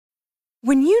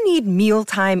When you need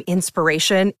mealtime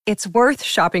inspiration, it's worth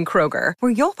shopping Kroger,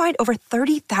 where you'll find over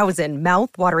 30,000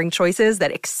 mouth-watering choices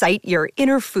that excite your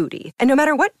inner foodie. And no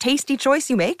matter what tasty choice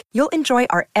you make, you'll enjoy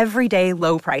our everyday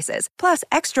low prices, plus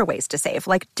extra ways to save,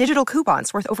 like digital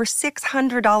coupons worth over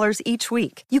 $600 each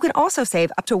week. You can also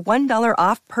save up to $1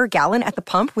 off per gallon at the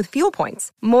pump with fuel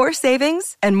points. More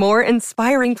savings and more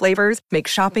inspiring flavors make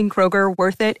shopping Kroger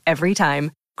worth it every time.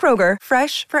 Kroger,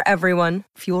 fresh for everyone.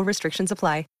 Fuel restrictions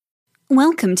apply.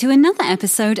 Welcome to another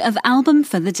episode of Album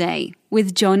for the Day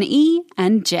with John E.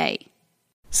 and Jay.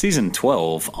 Season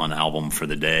 12 on Album for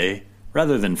the Day.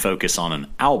 Rather than focus on an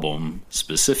album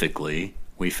specifically,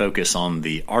 we focus on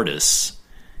the artists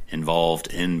involved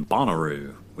in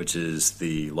Bonnaroo, which is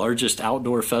the largest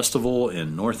outdoor festival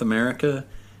in North America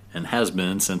and has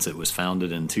been since it was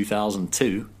founded in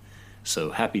 2002.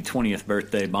 So happy 20th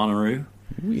birthday, Bonnaroo.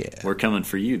 Yeah. We're coming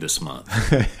for you this month.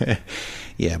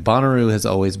 Yeah, Bonnaroo has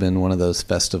always been one of those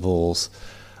festivals.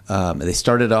 They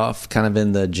started off kind of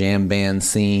in the jam band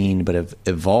scene, but have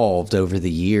evolved over the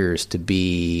years to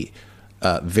be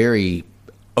very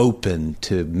open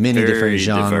to many different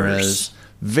genres. Diverse.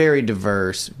 Very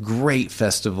diverse, great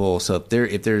festival. So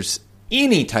if there's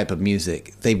any type of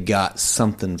music, they've got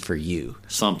something for you.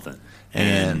 Something.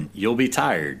 And you'll be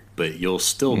tired, but you'll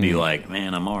still be like,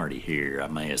 man, I'm already here. I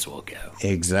may as well go.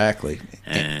 Exactly.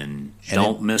 And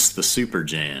don't miss the Super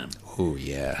Jam. Oh,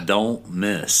 yeah. Don't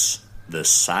miss the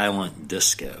silent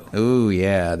disco. Oh,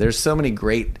 yeah. There's so many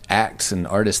great acts and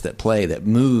artists that play that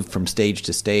move from stage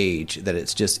to stage that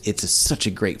such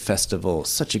a great festival,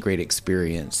 such a great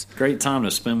experience. Great time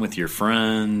to spend with your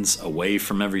friends, away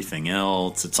from everything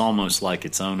else. It's almost like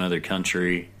its own other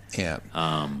country. Yeah.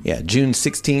 June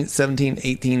 16th, 17th,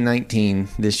 18th,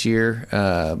 19th this year.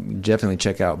 Definitely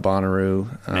check out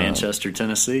Bonnaroo. Manchester,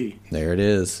 Tennessee. There it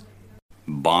is.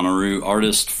 Bonnaroo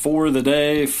artist for the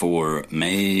day for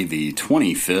May the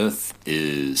 25th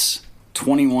is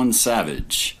 21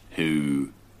 Savage,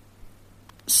 who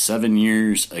 7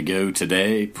 years ago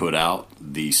today put out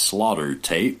the Slaughter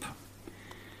tape.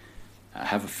 I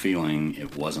have a feeling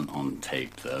it wasn't on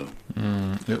tape, though.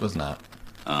 It was not.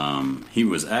 He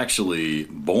was actually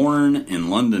born in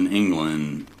London,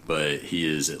 England, but he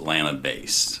is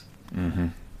Atlanta-based. Mm-hmm.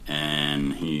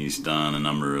 And he's done a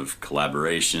number of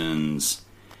collaborations.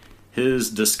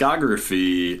 His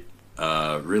discography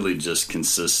really just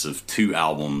consists of 2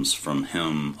 albums from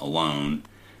him alone.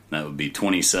 That would be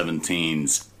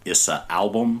 2017's Issa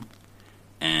album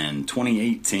and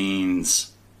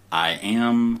 2018's I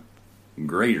Am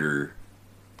Greater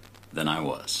Than I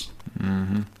Was.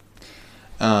 Mm-hmm.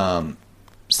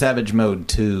 Savage Mode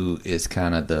 2 is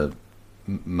kind of the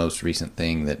most recent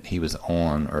thing that he was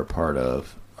on or a part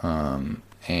of.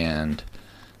 And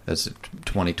that's a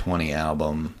 2020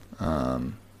 album.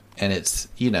 And it's,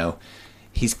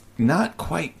 he's not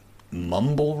quite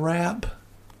mumble rap,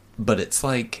 but it's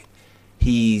like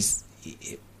he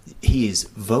is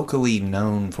vocally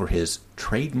known for his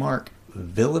trademark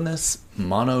villainous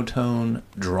monotone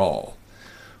drawl,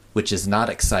 which is not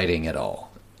exciting at all.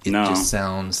 It just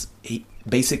sounds... He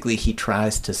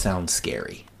tries to sound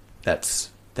scary.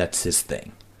 That's his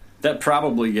thing. That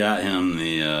probably got him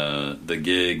the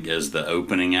gig as the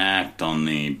opening act on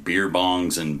the Beer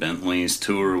Bongs and Bentleys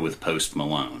tour with Post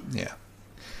Malone. Yeah.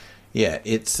 Yeah,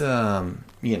 it's,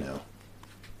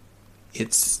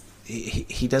 it's...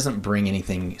 He doesn't bring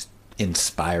anything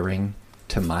inspiring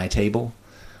to my table.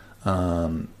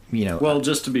 Well,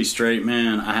 just to be straight,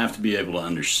 man, I have to be able to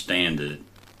understand it.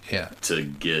 Yeah. To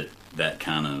get that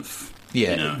kind of,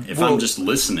 if I'm just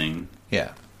listening.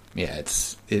 Yeah. Yeah,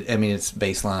 it's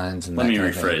bass lines and Let me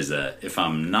rephrase that. If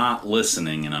I'm not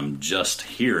listening and I'm just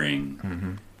hearing,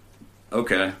 mm-hmm.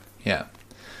 Okay. Yeah.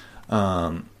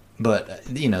 But,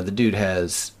 the dude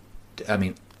has,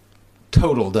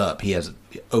 totaled up, he has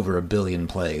over 1 billion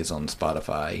plays on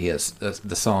Spotify. He has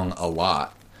the song A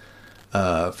Lot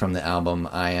from the album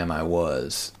I Am, I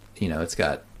Was. It's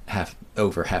got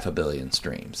over 500 million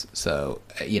streams. So,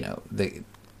 the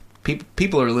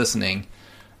people are listening.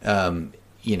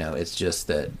 It's just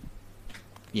that,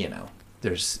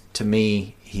 to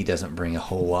me, he doesn't bring a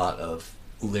whole lot of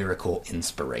lyrical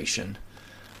inspiration.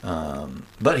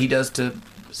 But he does to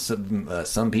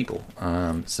some people.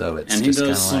 So it's and just he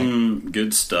does some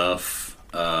good stuff.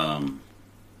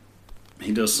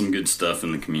 He does some good stuff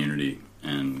in the community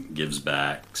and gives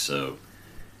back. So,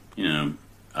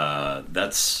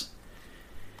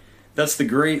 that's the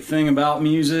great thing about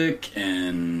music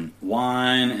and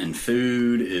wine and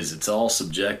food is it's all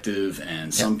subjective,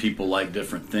 and some people like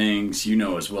different things. You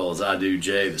know as well as I do,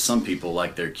 Jay, that some people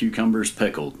like their cucumbers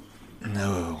pickled.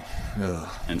 No. Ugh.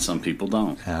 And some people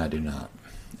don't. I do not.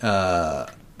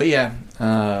 But yeah,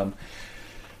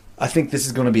 I think this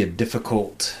is going to be a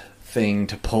difficult thing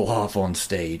to pull off on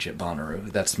stage at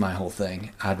Bonnaroo. That's my whole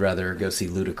thing. I'd rather go see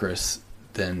Ludacris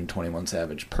than 21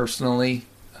 Savage personally,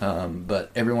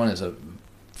 but everyone is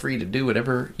free to do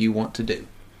whatever you want to do.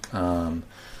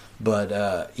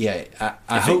 But yeah,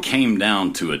 I if hope it came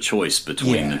down to a choice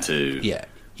between the two. Yeah.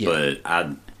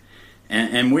 But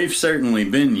and we've certainly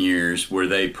been years where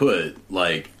they put,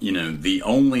 like, you know, the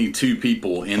only two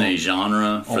people in a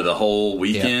genre for the whole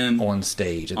weekend on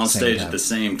stage at the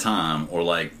same time, or,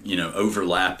 like, you know,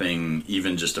 overlapping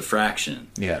even just a fraction.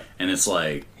 Yeah. And it's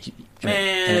like,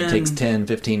 and it takes 10,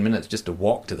 15 minutes just to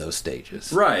walk to those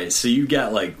stages. Right. So you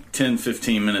got like 10,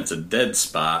 15 minutes of dead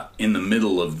spot in the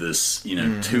middle of this, you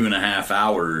know, 2.5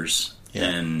 hours,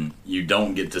 and you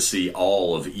don't get to see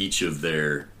all of each of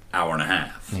their hour and a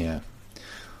half. Yeah.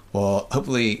 Well,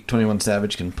 hopefully 21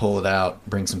 Savage can pull it out,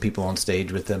 bring some people on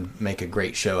stage with them, make a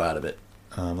great show out of it.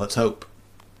 Let's hope.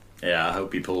 Yeah, I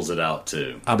hope he pulls it out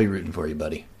too. I'll be rooting for you,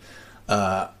 buddy.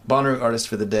 Bonnaroo artist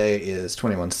for the day is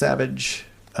 21 Savage.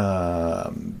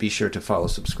 Be sure to follow,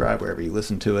 subscribe wherever you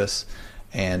listen to us,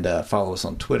 and follow us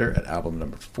on Twitter at album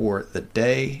number 4 the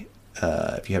day.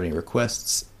 If you have any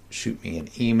requests, shoot me an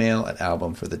email at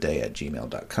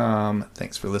albumfortheday@gmail.com.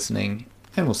 Thanks for listening,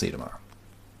 and we'll see you tomorrow.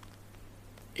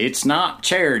 It's not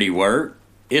charity work,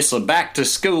 it's a back to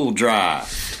school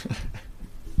drive.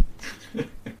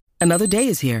 Another day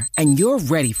is here, and you're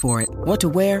ready for it. What to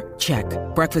wear? Check.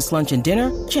 Breakfast, lunch, and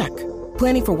dinner? Check.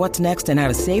 Planning for what's next and how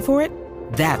to save for it?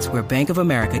 That's where Bank of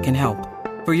America can help.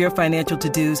 For your financial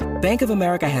to-dos, Bank of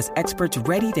America has experts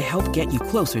ready to help get you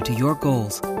closer to your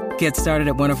goals. Get started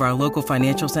at one of our local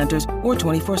financial centers or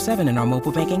 24/7 in our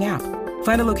mobile banking app.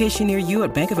 Find a location near you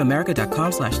at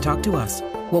bankofamerica.com/talktous.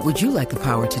 What would you like the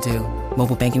power to do?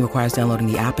 Mobile banking requires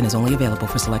downloading the app and is only available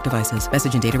for select devices.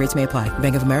 Message and data rates may apply.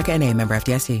 Bank of America NA, member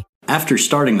FDIC. After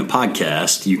starting the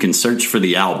podcast, you can search for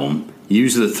the album,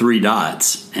 use the 3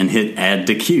 dots, and hit add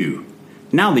to queue.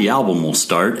 Now the album will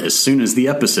start as soon as the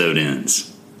episode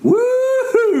ends.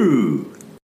 Woohoo!